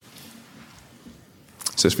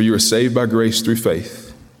It says, for you are saved by grace through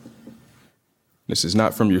faith. This is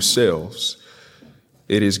not from yourselves.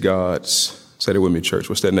 It is God's, say that with me, church.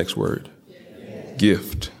 What's that next word?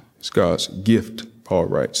 Gift. It's God's gift, Paul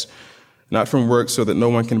writes. Not from works so that no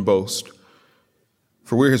one can boast.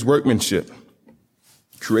 For we're his workmanship,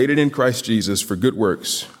 created in Christ Jesus for good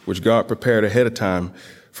works, which God prepared ahead of time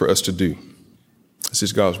for us to do. This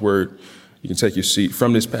is God's word. You can take your seat.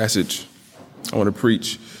 From this passage, I want to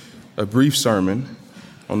preach a brief sermon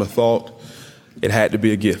on the thought it had to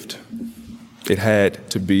be a gift. It had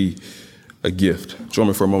to be a gift. Join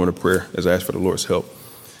me for a moment of prayer as I ask for the Lord's help.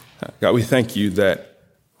 God, we thank you that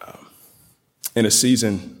in a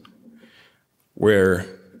season where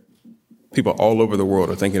people all over the world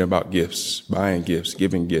are thinking about gifts, buying gifts,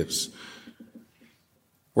 giving gifts,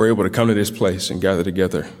 we're able to come to this place and gather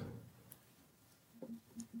together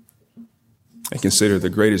and consider the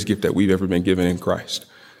greatest gift that we've ever been given in Christ.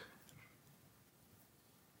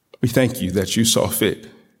 We thank you that you saw fit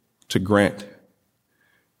to grant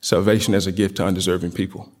salvation as a gift to undeserving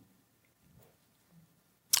people.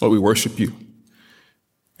 Lord, we worship you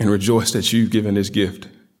and rejoice that you've given this gift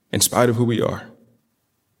in spite of who we are,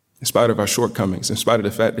 in spite of our shortcomings, in spite of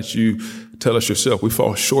the fact that you tell us yourself we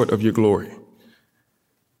fall short of your glory.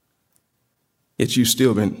 Yet you've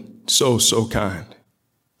still been so kind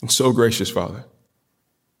and so gracious, Father,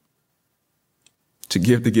 to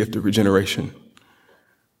give the gift of regeneration,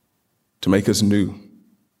 to make us new,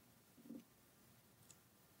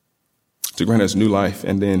 to grant us new life,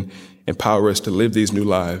 and then empower us to live these new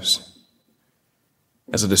lives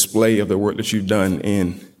as a display of the work that you've done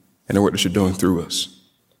in and the work that you're doing through us.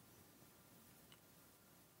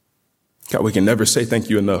 God, we can never say thank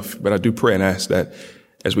you enough, but I do pray and ask that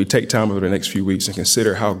as we take time over the next few weeks and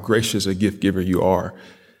consider how gracious a gift giver you are,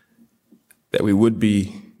 that we would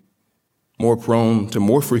be more prone to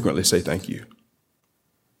more frequently say thank you.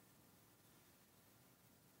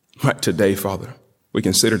 Like today, Father, we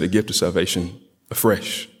consider the gift of salvation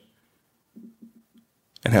afresh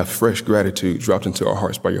and have fresh gratitude dropped into our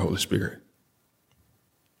hearts by your Holy Spirit.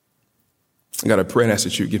 God, I pray and ask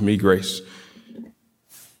that you give me grace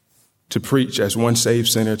to preach as one saved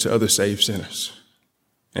sinner to other saved sinners,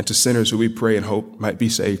 and to sinners who we pray and hope might be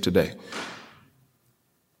saved today.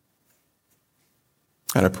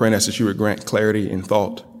 And I pray and ask that you would grant clarity in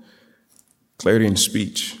thought, clarity in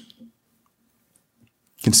speech,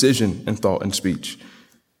 concision in thought and speech,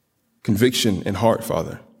 conviction in heart,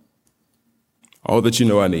 Father. All that you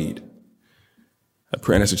know I need. I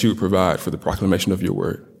pray and ask that you would provide for the proclamation of your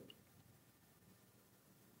word.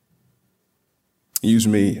 Use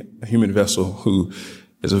me, a human vessel who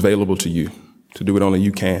is available to you, to do what only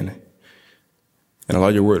you can, and allow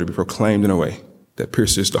your word to be proclaimed in a way that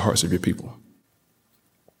pierces the hearts of your people.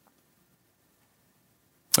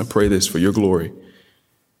 I pray this for your glory,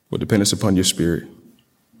 with dependence upon your Spirit,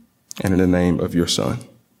 and in the name of your Son.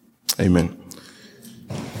 Amen.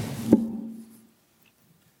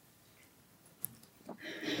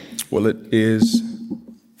 Well, it is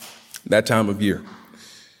that time of year.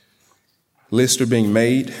 Lists are being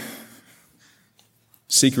made.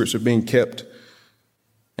 Secrets are being kept.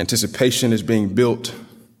 Anticipation is being built.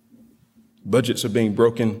 Budgets are being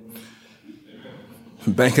broken.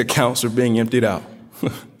 Bank accounts are being emptied out.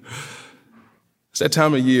 It's that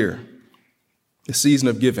time of year, the season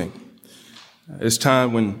of giving. It's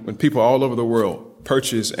time when people all over the world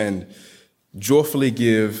purchase and joyfully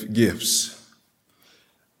give gifts.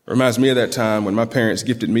 It reminds me of that time when my parents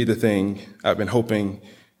gifted me the thing I've been hoping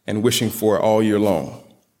and wishing for all year long.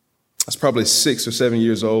 I was probably 6 or 7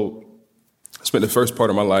 years old. I spent the first part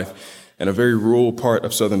of my life in a very rural part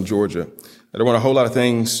of southern Georgia. There weren't a whole lot of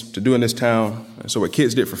things to do in this town, and so what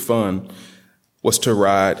kids did for fun was to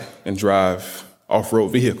ride and drive off-road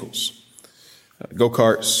vehicles,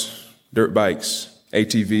 go-karts, dirt bikes,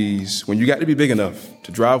 ATVs. When you got to be big enough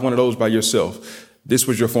to drive one of those by yourself, this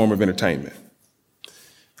was your form of entertainment.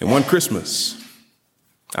 And one Christmas,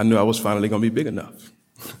 I knew I was finally going to be big enough.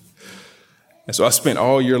 And so I spent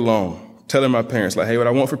all year long telling my parents, like, hey, what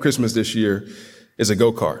I want for Christmas this year is a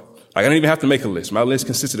go-kart. I didn't even have to make a list. My list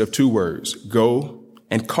consisted of 2 words, go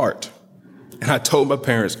and kart. And I told my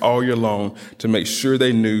parents all year long to make sure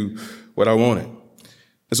they knew what I wanted.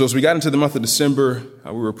 And so as we got into the month of December,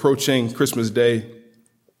 we were approaching Christmas Day.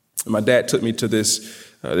 And my dad took me to this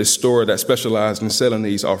store that specialized in selling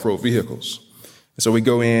these off-road vehicles. And so we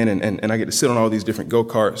go in and I get to sit on all these different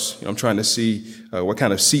go-karts. You know, I'm trying to see what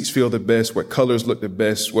kind of seats feel the best, what colors look the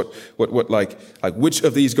best, what which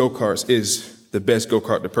of these go-karts is the best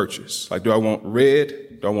go-kart to purchase. Like, do I want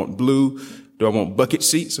red? Do I want blue? Do I want bucket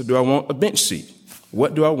seats or do I want a bench seat?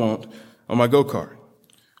 What do I want on my go-kart?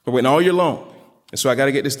 But waiting all year long, And so I got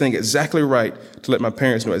to get this thing exactly right to let my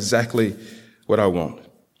parents know exactly what I want.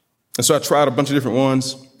 And so I tried a bunch of different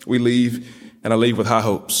ones. We leave, and I leave with high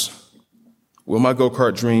hopes. Will my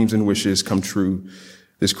go-kart dreams and wishes come true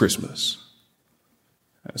this Christmas?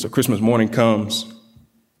 So Christmas morning comes.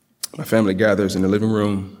 My family gathers in the living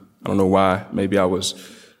room. I don't know why. Maybe I was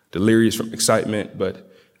delirious from excitement,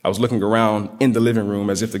 but I was looking around in the living room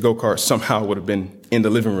as if the go-kart somehow would have been in the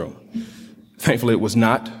living room. Thankfully, it was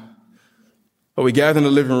not. But we gathered in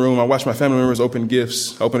the living room. I watched my family members open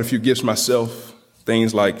gifts. I opened a few gifts myself,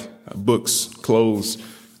 things like books, clothes.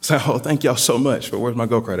 So, thank y'all so much. But where's my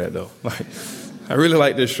go-kart at, though? Like, I really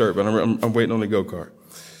like this shirt, but I'm waiting on the go-kart.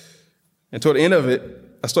 And toward the end of it,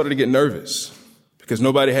 I started to get nervous because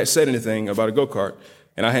nobody had said anything about a go-kart,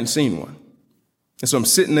 and I hadn't seen one. And so I'm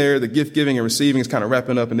sitting there, the gift giving and receiving is kind of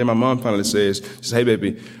wrapping up, and then my mom finally says, hey,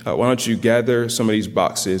 baby, why don't you gather some of these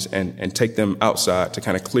boxes and take them outside to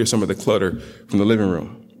kind of clear some of the clutter from the living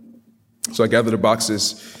room. So I gathered the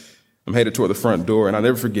boxes. I'm headed toward the front door, and I'll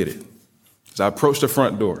never forget it. As I approached the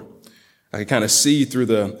front door, I could kind of see through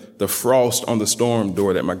the frost on the storm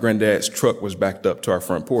door that my granddad's truck was backed up to our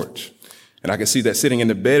front porch. And I could see that sitting in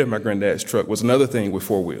the bed of my granddad's truck was another thing with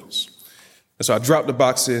 4 wheels. And so I dropped the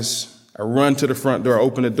boxes. I run to the front door, I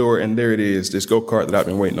open the door, and there it is, this go-kart that I've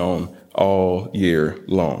been waiting on all year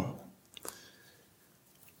long.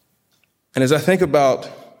 And as I think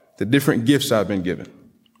about the different gifts I've been given,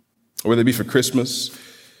 whether it be for Christmas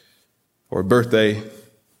or birthday,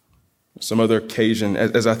 some other occasion,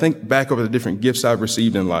 as I think back over the different gifts I've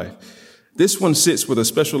received in life, this one sits with a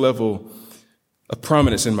special level of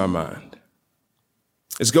prominence in my mind.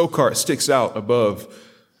 This go-kart sticks out above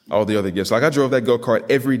all the other gifts. Like I drove that go-kart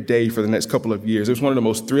every day for the next couple of years. It was one of the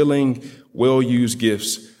most thrilling, well-used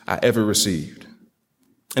gifts I ever received.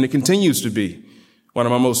 And it continues to be one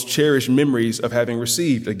of my most cherished memories of having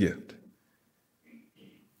received a gift.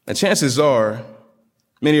 And chances are,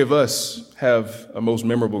 many of us have a most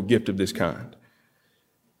memorable gift of this kind.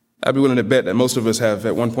 I'd be willing to bet that most of us have,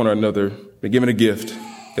 at one point or another, been given a gift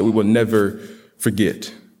that we will never forget.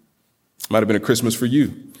 It might have been a Christmas for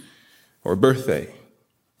you, or a birthday,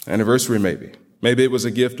 anniversary maybe. Maybe it was a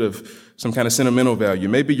gift of some kind of sentimental value.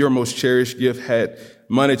 Maybe your most cherished gift had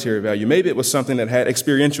monetary value. Maybe it was something that had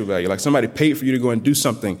experiential value, like somebody paid for you to go and do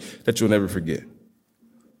something that you'll never forget.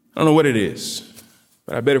 I don't know what it is,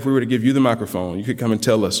 but I bet if we were to give you the microphone, you could come and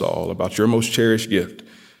tell us all about your most cherished gift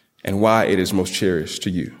and why it is most cherished to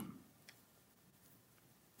you.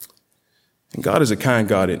 And God is a kind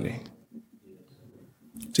God, isn't he?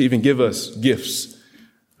 To even give us gifts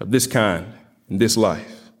of this kind in this life.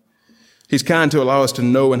 He's kind to allow us to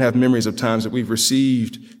know and have memories of times that we've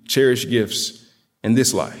received cherished gifts in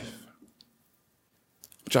this life.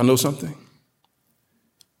 But y'all know something?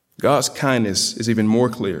 God's kindness is even more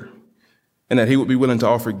clear in that he would be willing to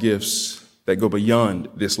offer gifts that go beyond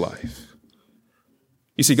this life.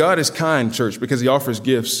 You see, God is kind, church, because he offers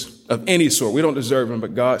gifts of any sort. We don't deserve them,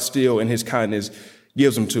 but God still, in his kindness,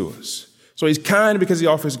 gives them to us. So he's kind because he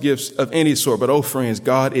offers gifts of any sort. But, oh, friends,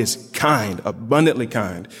 God is kind, abundantly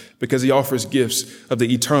kind, because he offers gifts of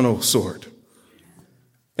the eternal sort.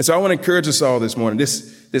 And so I want to encourage us all this morning,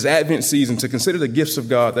 this Advent season, to consider the gifts of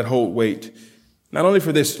God that hold weight, not only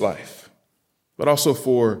for this life, but also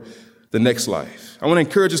for the next life. I want to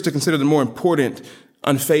encourage us to consider the more important,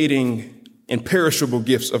 unfading, imperishable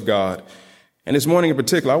gifts of God. And this morning in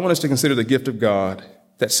particular, I want us to consider the gift of God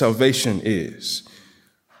that salvation is.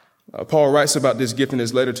 Paul writes about this gift in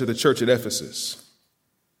his letter to the church at Ephesus.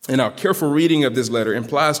 And our careful reading of this letter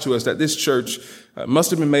implies to us that this church must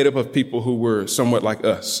have been made up of people who were somewhat like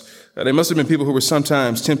us. They must have been people who were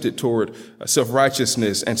sometimes tempted toward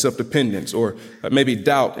self-righteousness and self-dependence, or maybe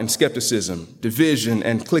doubt and skepticism, division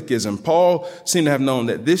and cliquism. Paul seemed to have known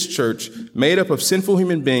that this church, made up of sinful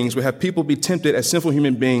human beings, would have people be tempted as sinful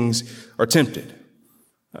human beings are tempted,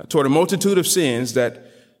 toward a multitude of sins that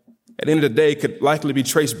at the end of the day could likely be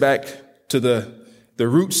traced back to the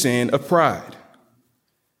root sin of pride.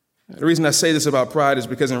 The reason I say this about pride is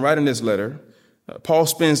because in writing this letter, Paul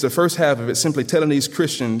spends the first half of it simply telling these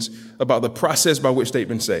Christians about the process by which they've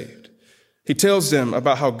been saved. He tells them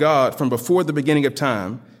about how God, from before the beginning of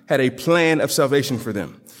time, had a plan of salvation for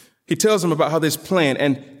them. He tells them about how this plan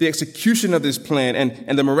and the execution of this plan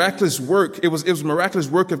and the miraculous work, it was miraculous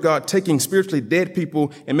work of God taking spiritually dead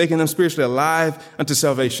people and making them spiritually alive unto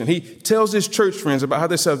salvation. He tells his church friends about how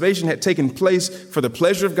their salvation had taken place for the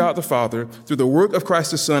pleasure of God the Father through the work of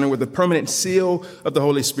Christ the Son and with the permanent seal of the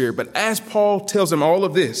Holy Spirit. But as Paul tells them all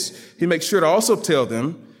of this, he makes sure to also tell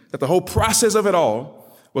them that the whole process of it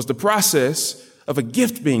all was the process of a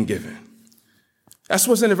gift being given. That's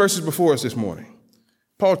what's in the verses before us this morning.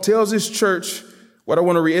 Paul tells his church what I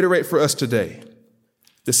want to reiterate for us today,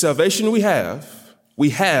 the salvation we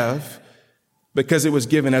have because it was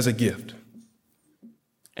given as a gift.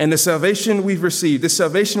 And the salvation we've received, the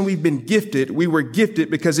salvation we've been gifted, we were gifted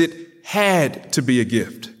because it had to be a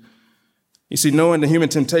gift. You see, knowing the human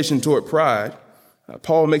temptation toward pride,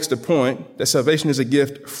 Paul makes the point that salvation is a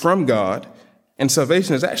gift from God, and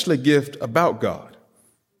salvation is actually a gift about God.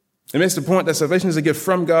 It makes the point that salvation is a gift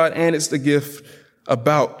from God, and it's the gift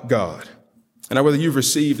about God. And now, whether you've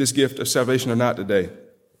received this gift of salvation or not today,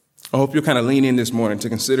 I hope you'll kind of lean in this morning to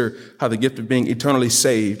consider how the gift of being eternally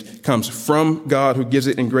saved comes from God who gives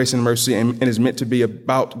it in grace and mercy and is meant to be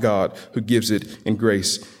about God who gives it in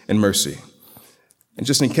grace and mercy. And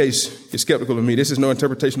just in case you're skeptical of me, this is no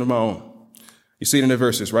interpretation of my own. You see it in the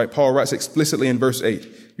verses, right? Paul writes explicitly in verse 8,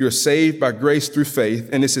 "You are saved by grace through faith,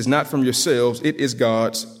 and this is not from yourselves, it is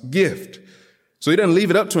God's gift." So he doesn't leave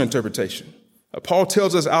it up to interpretation. Paul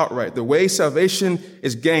tells us outright the way salvation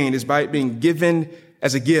is gained is by it being given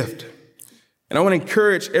as a gift. And I want to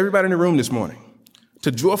encourage everybody in the room this morning to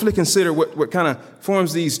joyfully consider what kind of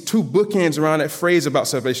forms these two bookends around that phrase about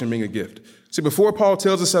salvation being a gift. See, before Paul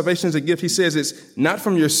tells us salvation is a gift, he says it's not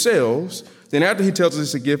from yourselves. Then after he tells us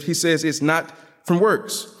it's a gift, he says it's not from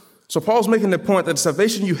works. So Paul's making the point that the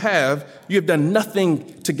salvation you have done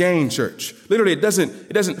nothing to gain, church. Literally, it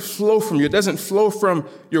doesn't flow from you. It doesn't flow from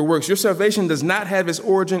your works. Your salvation does not have its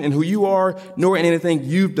origin in who you are, nor in anything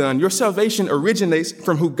you've done. Your salvation originates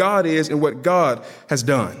from who God is and what God has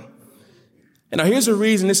done. And now here's the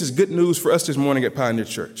reason this is good news for us this morning at Pioneer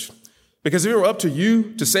Church. Because if it were up to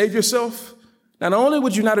you to save yourself, not only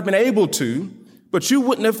would you not have been able to, but you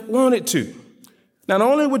wouldn't have wanted to. Not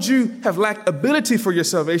only would you have lacked ability for your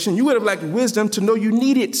salvation, you would have lacked wisdom to know you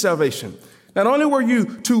needed salvation. Not only were you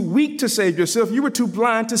too weak to save yourself, you were too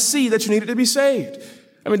blind to see that you needed to be saved.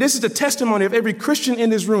 I mean, this is the testimony of every Christian in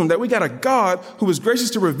this room, that we got a God who was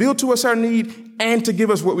gracious to reveal to us our need and to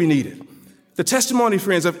give us what we needed. The testimony,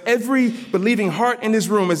 friends, of every believing heart in this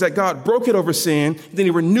room is that God broke it over sin, then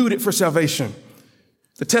he renewed it for salvation.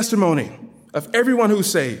 The testimony of everyone who's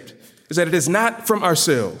saved is that it is not from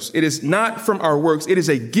ourselves. It is not from our works. It is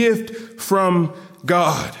a gift from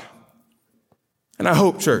God. And I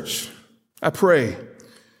hope, church, I pray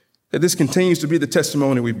that this continues to be the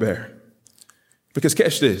testimony we bear. Because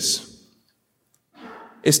catch this.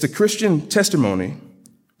 It's the Christian testimony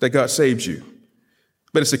that God saved you,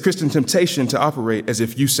 but it's a Christian temptation to operate as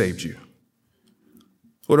if you saved you.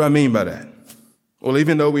 What do I mean by that? Well,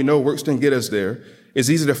 even though we know works didn't get us there, it's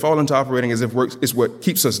easy to fall into operating as if works is what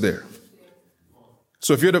keeps us there.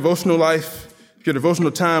 So if your devotional life, if your devotional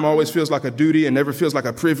time always feels like a duty and never feels like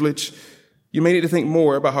a privilege, you may need to think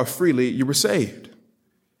more about how freely you were saved.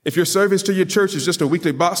 If your service to your church is just a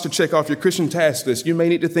weekly box to check off your Christian task list, you may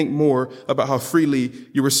need to think more about how freely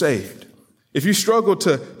you were saved. If you struggle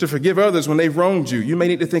to forgive others when they've wronged you, you may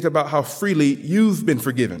need to think about how freely you've been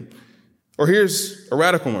forgiven. Or here's a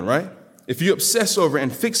radical one, right? If you obsess over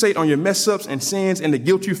and fixate on your mess ups and sins and the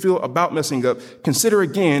guilt you feel about messing up, consider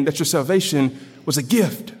again that your salvation was a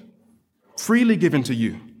gift freely given to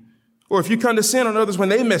you. Or if you condescend on others when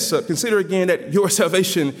they mess up, consider again that your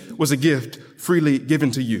salvation was a gift freely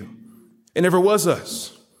given to you. It never was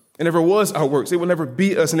us. It never was our works. It will never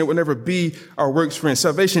be us, and it will never be our works, friends.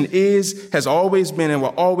 Salvation has always been, and will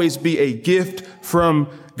always be a gift from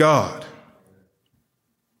God.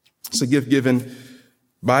 It's a gift given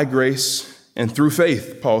by grace and through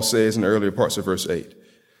faith, Paul says in the earlier parts of verse 8.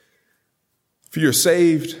 For you're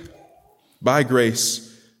saved by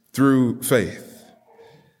grace through faith.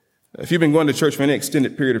 If you've been going to church for any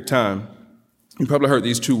extended period of time, you probably heard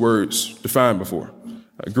these two words defined before.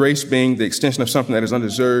 Grace being the extension of something that is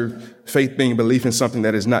undeserved, faith being belief in something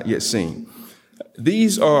that is not yet seen.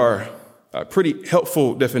 These are pretty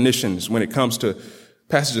helpful definitions when it comes to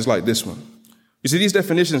passages like this one. You see, these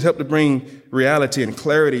definitions help to bring reality and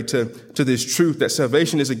clarity to this truth that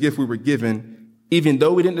salvation is a gift we were given, even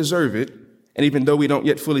though we didn't deserve it, and even though we don't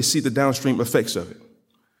yet fully see the downstream effects of it.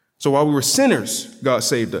 So while we were sinners, God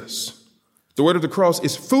saved us. The word of the cross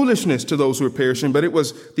is foolishness to those who are perishing, but it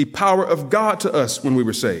was the power of God to us when we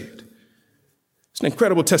were saved. It's an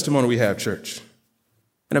incredible testimony we have, church.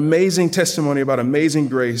 An amazing testimony about amazing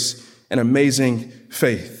grace and amazing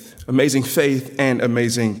faith. Amazing faith and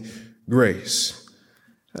amazing grace.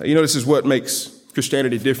 This is what makes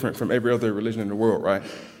Christianity different from every other religion in the world, right?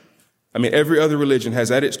 I mean, every other religion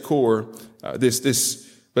has at its core this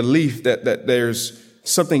belief that there's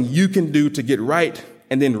something you can do to get right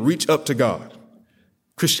and then reach up to God.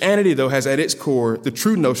 Christianity, though, has at its core the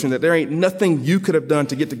true notion that there ain't nothing you could have done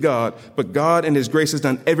to get to God, but God in his grace has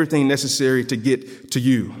done everything necessary to get to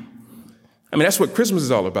you. I mean, that's what Christmas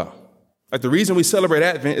is all about. Like the reason we celebrate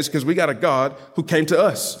Advent is because we got a God who came to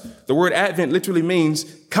us. The word Advent literally means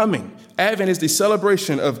coming. Advent is the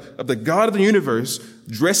celebration of the God of the universe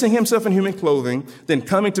dressing himself in human clothing, then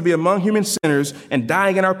coming to be among human sinners and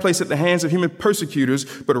dying in our place at the hands of human persecutors,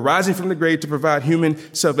 but rising from the grave to provide human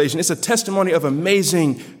salvation. It's a testimony of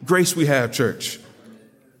amazing grace we have, church.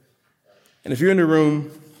 And if you're in the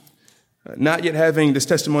room not yet having this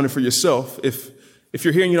testimony for yourself, if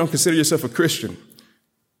you're here and you don't consider yourself a Christian,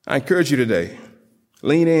 I encourage you today,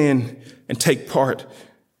 lean in and take part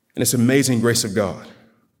in this amazing grace of God.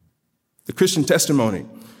 The Christian testimony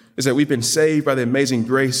is that we've been saved by the amazing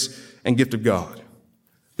grace and gift of God.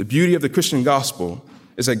 The beauty of the Christian gospel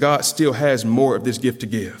is that God still has more of this gift to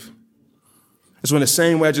give. And so in the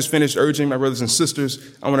same way I just finished urging my brothers and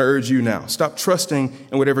sisters, I want to urge you now. Stop trusting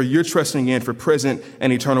in whatever you're trusting in for present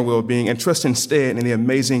and eternal well-being, and trust instead in the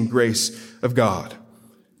amazing grace of God.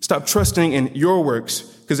 Stop trusting in your works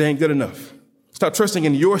because they ain't good enough. Stop trusting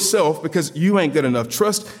in yourself because you ain't good enough.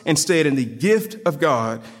 Trust instead in the gift of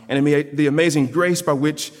God and in the amazing grace by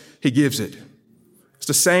which he gives it. It's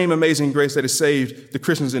the same amazing grace that has saved the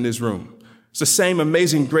Christians in this room. It's the same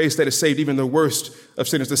amazing grace that has saved even the worst of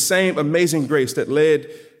sinners. The same amazing grace that led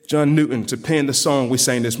John Newton to pen the song we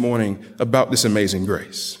sang this morning about this amazing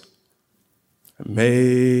grace.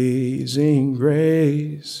 Amazing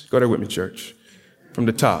grace. Go there with me, church. From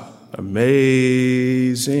the top.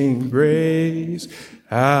 Amazing grace,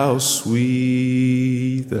 how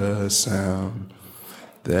sweet the sound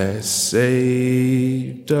that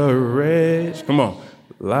saved a wretch. Come on.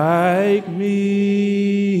 Like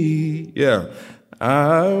me. Yeah.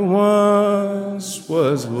 I once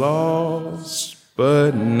was lost,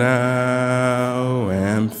 but now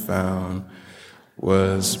am found.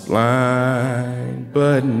 Was blind,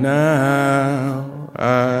 but now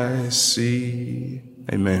I see.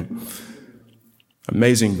 Amen.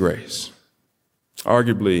 Amazing grace.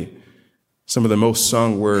 Arguably some of the most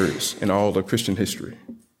sung words in all of Christian history.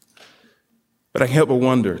 But I can't help but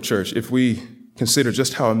wonder, church, if we consider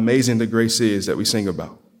just how amazing the grace is that we sing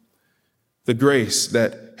about. The grace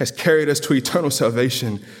that has carried us to eternal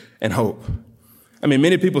salvation and hope. I mean,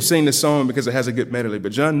 many people sing this song because it has a good melody,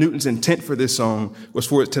 but John Newton's intent for this song was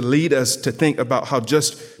for it to lead us to think about how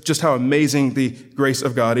just how amazing the grace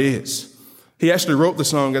of God is. He actually wrote the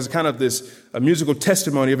song as kind of a musical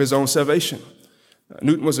testimony of his own salvation.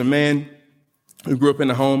 Newton was a man who grew up in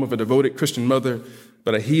the home of a devoted Christian mother,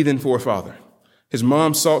 but a heathen forefather. His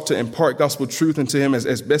mom sought to impart gospel truth into him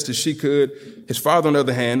as best as she could. His father, on the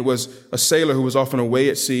other hand, was a sailor who was often away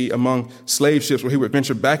at sea among slave ships where he would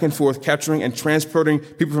venture back and forth, capturing and transporting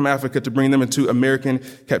people from Africa to bring them into American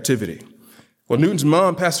captivity. Well, Newton's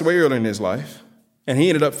mom passed away early in his life, and he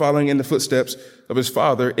ended up following in the footsteps of his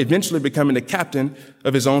father, eventually becoming the captain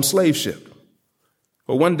of his own slave ship.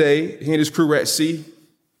 Well, one day, he and his crew were at sea,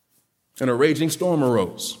 and a raging storm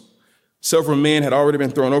arose. Several men had already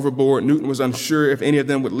been thrown overboard. Newton was unsure if any of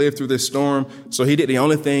them would live through this storm, so he did the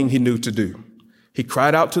only thing he knew to do. He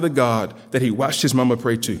cried out to the God that he watched his mama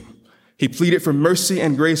pray to. He pleaded for mercy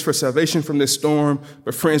and grace for salvation from this storm,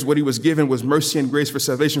 but friends, what he was given was mercy and grace for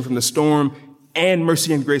salvation from the storm and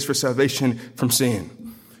mercy and grace for salvation from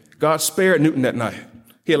sin. God spared Newton that night.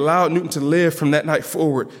 He allowed Newton to live from that night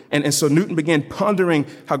forward. And so Newton began pondering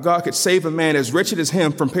how God could save a man as wretched as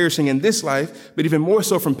him from perishing in this life, but even more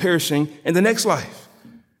so from perishing in the next life.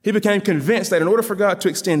 He became convinced that in order for God to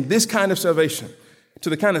extend this kind of salvation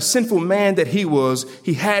to the kind of sinful man that he was,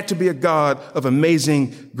 he had to be a God of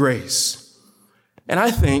amazing grace. And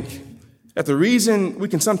I think that the reason we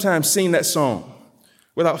can sometimes sing that song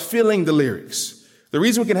without feeling the lyrics, the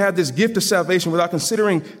reason we can have this gift of salvation without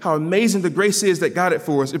considering how amazing the grace is that God had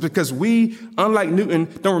for us is because we, unlike Newton,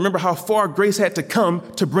 don't remember how far grace had to come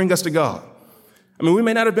to bring us to God. I mean, we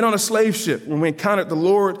may not have been on a slave ship when we encountered the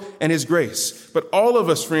Lord and his grace, but all of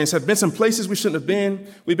us, friends, have been some places we shouldn't have been.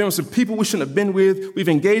 We've been with some people we shouldn't have been with. We've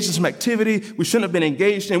engaged in some activity we shouldn't have been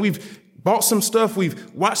engaged in. We've bought some stuff.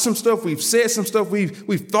 We've watched some stuff. We've said some stuff.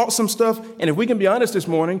 We've thought some stuff. And if we can be honest this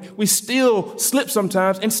morning, we still slip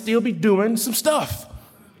sometimes and still be doing some stuff.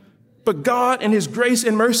 But God in his grace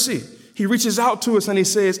and mercy, he reaches out to us and he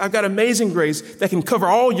says, I've got amazing grace that can cover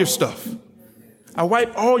all your stuff. I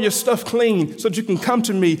wipe all your stuff clean so that you can come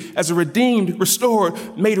to me as a redeemed,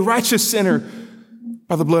 restored, made righteous sinner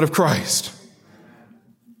by the blood of Christ.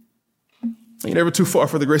 You're never too far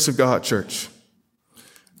for the grace of God, church.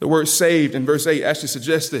 The word saved in verse 8 actually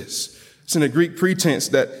suggests this. It's in the Greek pretense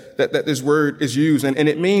that this word is used, and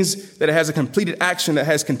it means that it has a completed action that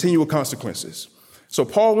has continual consequences. So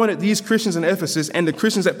Paul wanted these Christians in Ephesus and the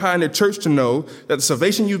Christians at Pioneer Church to know that the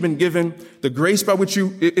salvation you've been given, the grace by which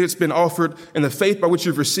it's been offered, and the faith by which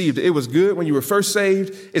you've received, it was good when you were first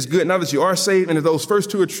saved. It's good now that you are saved. And if those first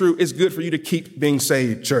two are true, it's good for you to keep being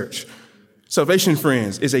saved, church. Salvation,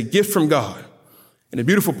 friends, is a gift from God. And the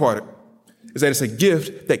beautiful part is that it's a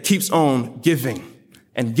gift that keeps on giving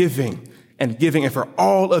and giving and giving. And for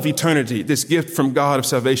all of eternity, this gift from God of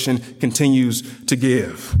salvation continues to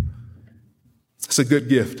give. It's a good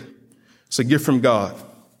gift. It's a gift from God.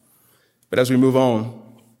 But as we move on,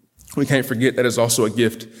 we can't forget that it's also a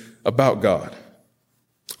gift about God.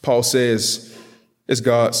 Paul says it's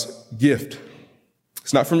God's gift.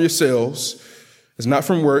 It's not from yourselves. It's not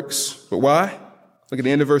from works. But why? Look at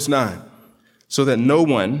the end of verse 9. So that no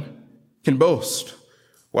one can boast.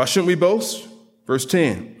 Why shouldn't we boast? Verse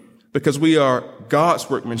 10. Because we are God's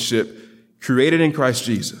workmanship, created in Christ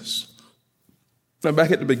Jesus. Now,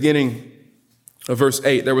 back at the beginning of verse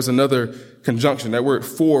 8, there was another conjunction. That word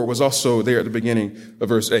for was also there at the beginning of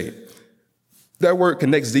verse 8. That word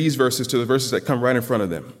connects these verses to the verses that come right in front of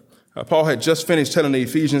them. Paul had just finished telling the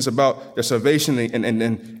Ephesians about their salvation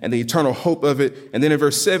and the eternal hope of it. And then in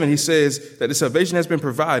verse 7, he says that the salvation has been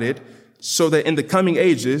provided so that in the coming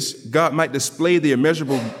ages, God might display the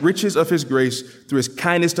immeasurable riches of his grace through his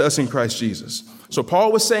kindness to us in Christ Jesus. So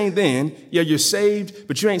Paul was saying then, yeah, you're saved,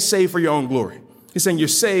 but you ain't saved for your own glory. He's saying you're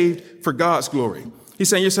saved for God's glory. He's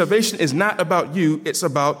saying your salvation is not about you, it's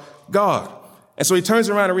about God. And so he turns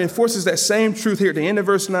around and reinforces that same truth here at the end of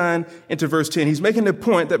verse 9 into verse 10. He's making the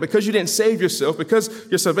point that because you didn't save yourself, because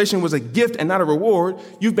your salvation was a gift and not a reward,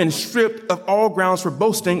 you've been stripped of all grounds for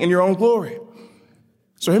boasting in your own glory.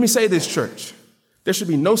 So hear me say this, church. There should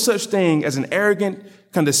be no such thing as an arrogant,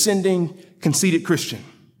 condescending, conceited Christian.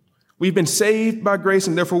 We've been saved by grace,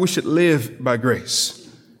 and therefore we should live by grace.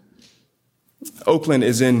 Oakland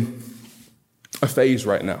is in a phase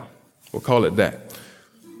right now. We'll call it that.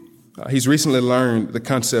 He's recently learned the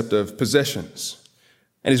concept of possessions.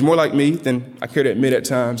 And he's more like me than I care to admit at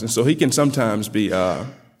times. And so he can sometimes be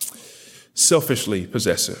selfishly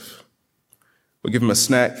possessive. We'll give him a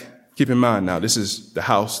snack. Keep in mind now, this is the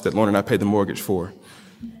house that Lauren and I paid the mortgage for.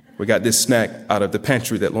 We got this snack out of the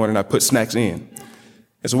pantry that Lauren and I put snacks in.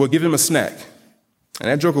 And so we'll give him a snack. And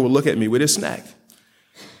that joker will look at me with his snack.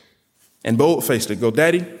 And bold-faced go,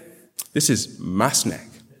 Daddy, this is my snack.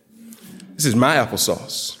 This is my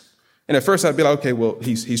applesauce. And at first I'd be like, okay, well,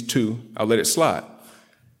 he's two. I'll let it slide.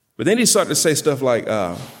 But then he started to say stuff like,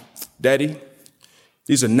 Daddy,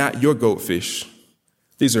 these are not your goldfish.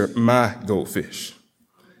 These are my goldfish.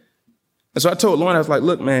 And so I told Lauren, I was like,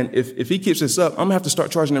 look, man, if he keeps this up, I'm going to have to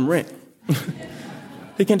start charging him rent.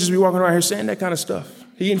 He can't just be walking around here saying that kind of stuff.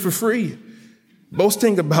 He eating for free,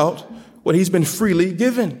 boasting about what he's been freely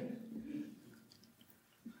given.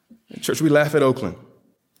 In church, we laugh at Oakland.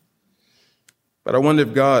 But I wonder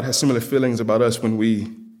if God has similar feelings about us when we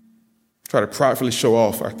try to pridefully show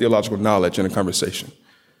off our theological knowledge in a conversation,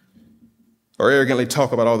 or arrogantly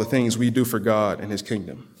talk about all the things we do for God and his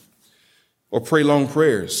kingdom, or pray long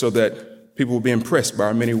prayers so that people will be impressed by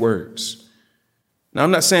our many words. Now,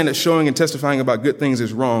 I'm not saying that showing and testifying about good things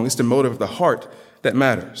is wrong. It's the motive of the heart that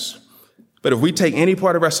matters. But if we take any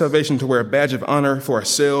part of our salvation to wear a badge of honor for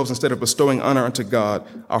ourselves instead of bestowing honor unto God,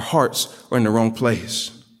 our hearts are in the wrong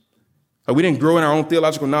place. We didn't grow in our own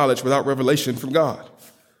theological knowledge without revelation from God.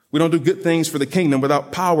 We don't do good things for the kingdom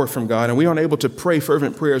without power from God, and we aren't able to pray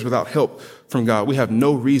fervent prayers without help from God. We have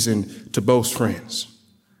no reason to boast, friends.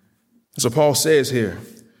 So Paul says here,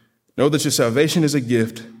 know that your salvation is a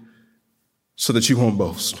gift so that you won't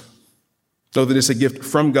boast. Know that it's a gift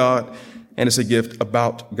from God and it's a gift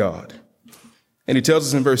about God. And he tells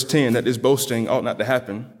us in verse 10 that this boasting ought not to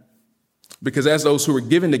happen because as those who were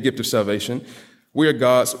given the gift of salvation, we are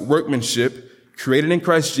God's workmanship, created in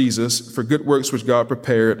Christ Jesus for good works which God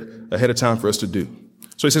prepared ahead of time for us to do.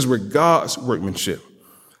 So he says we're God's workmanship.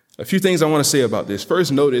 A few things I want to say about this.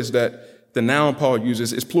 First, notice that the noun Paul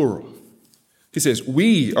uses is plural. He says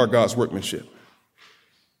we are God's workmanship.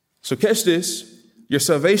 So catch this. Your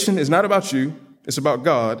salvation is not about you. It's about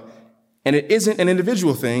God. And it isn't an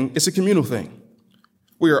individual thing. It's a communal thing.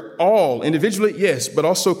 We are all individually, yes, but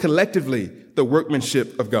also collectively the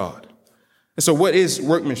workmanship of God. And so what is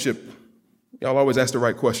workmanship? Y'all always ask the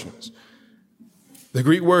right questions. The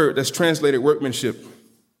Greek word that's translated workmanship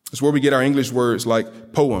is where we get our English words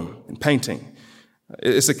like poem and painting.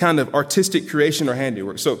 It's a kind of artistic creation or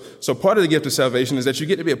handiwork. So part of the gift of salvation is that you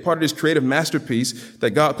get to be a part of this creative masterpiece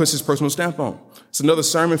that God puts his personal stamp on. It's another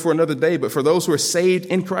sermon for another day, but for those who are saved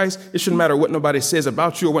in Christ, it shouldn't matter what nobody says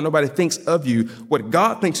about you or what nobody thinks of you. What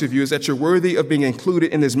God thinks of you is that you're worthy of being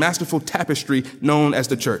included in this masterful tapestry known as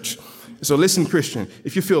the church. So listen, Christian,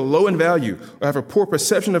 if you feel low in value or have a poor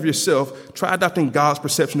perception of yourself, try adopting God's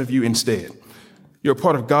perception of you instead. You're a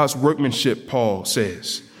part of God's workmanship, Paul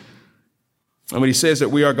says. And when he says that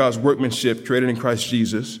we are God's workmanship created in Christ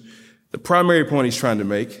Jesus, the primary point he's trying to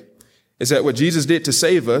make is that what Jesus did to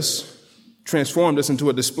save us transformed us into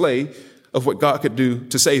a display of what God could do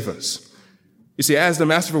to save us. You see, as the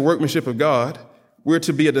masterful workmanship of God, we're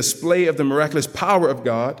to be a display of the miraculous power of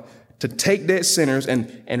God to take dead sinners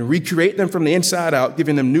and recreate them from the inside out,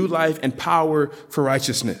 giving them new life and power for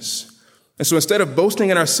righteousness. And so instead of boasting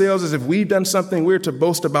in ourselves as if we've done something, we're to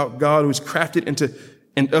boast about God who's crafted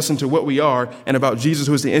us into what we are, and about Jesus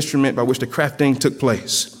who is the instrument by which the crafting took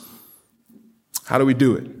place. How do we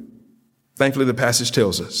do it? Thankfully, the passage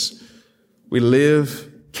tells us. We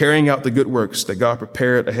live carrying out the good works that God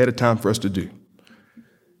prepared ahead of time for us to do.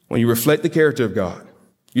 When you reflect the character of God,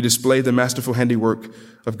 you display the masterful handiwork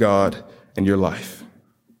of God in your life.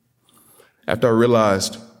 After I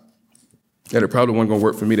realized that it probably wasn't going to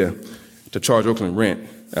work for me to charge Oakland rent,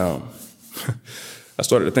 I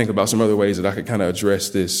started to think about some other ways that I could kind of address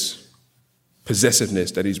this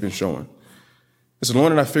possessiveness that he's been showing. And so the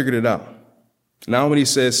morning I figured it out. Now when he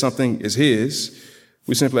says something is his,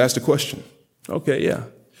 we simply ask the question, okay, yeah,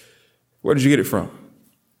 where did you get it from?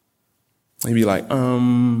 He'd be like,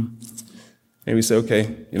 and we say,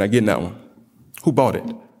 okay, you're not getting that one. Who bought it?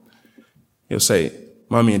 He'll say,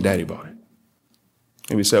 Mommy and Daddy bought it.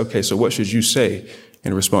 And we say, okay, so what should you say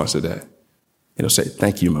in response to that? And he'll say,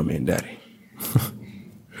 thank you, Mommy and Daddy.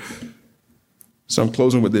 So I'm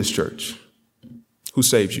closing with this, church. Who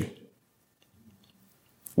saved you?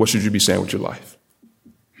 What should you be saying with your life?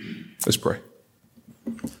 Let's pray.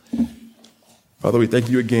 Father, we thank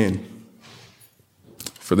you again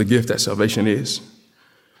for the gift that salvation is.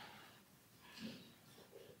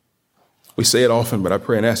 We say it often, but I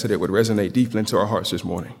pray and ask that it would resonate deeply into our hearts this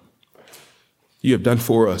morning. You have done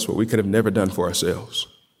for us what we could have never done for ourselves.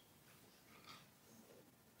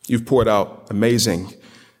 You've poured out amazing,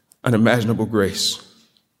 unimaginable grace.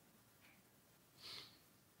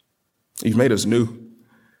 You've made us new.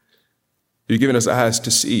 You've given us eyes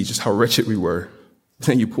to see just how wretched we were.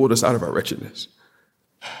 Then you pulled us out of our wretchedness.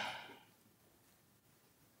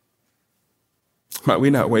 Might we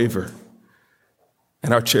not waver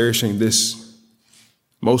in our cherishing this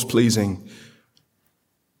most pleasing,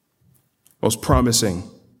 most promising,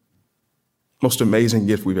 most amazing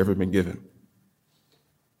gift we've ever been given.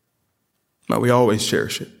 Might we always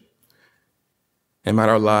cherish it. And might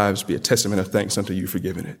our lives be a testament of thanks unto you for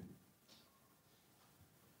giving it.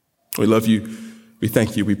 We love you. We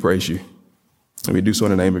thank you. We praise you. And we do so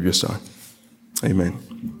in the name of your Son.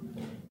 Amen.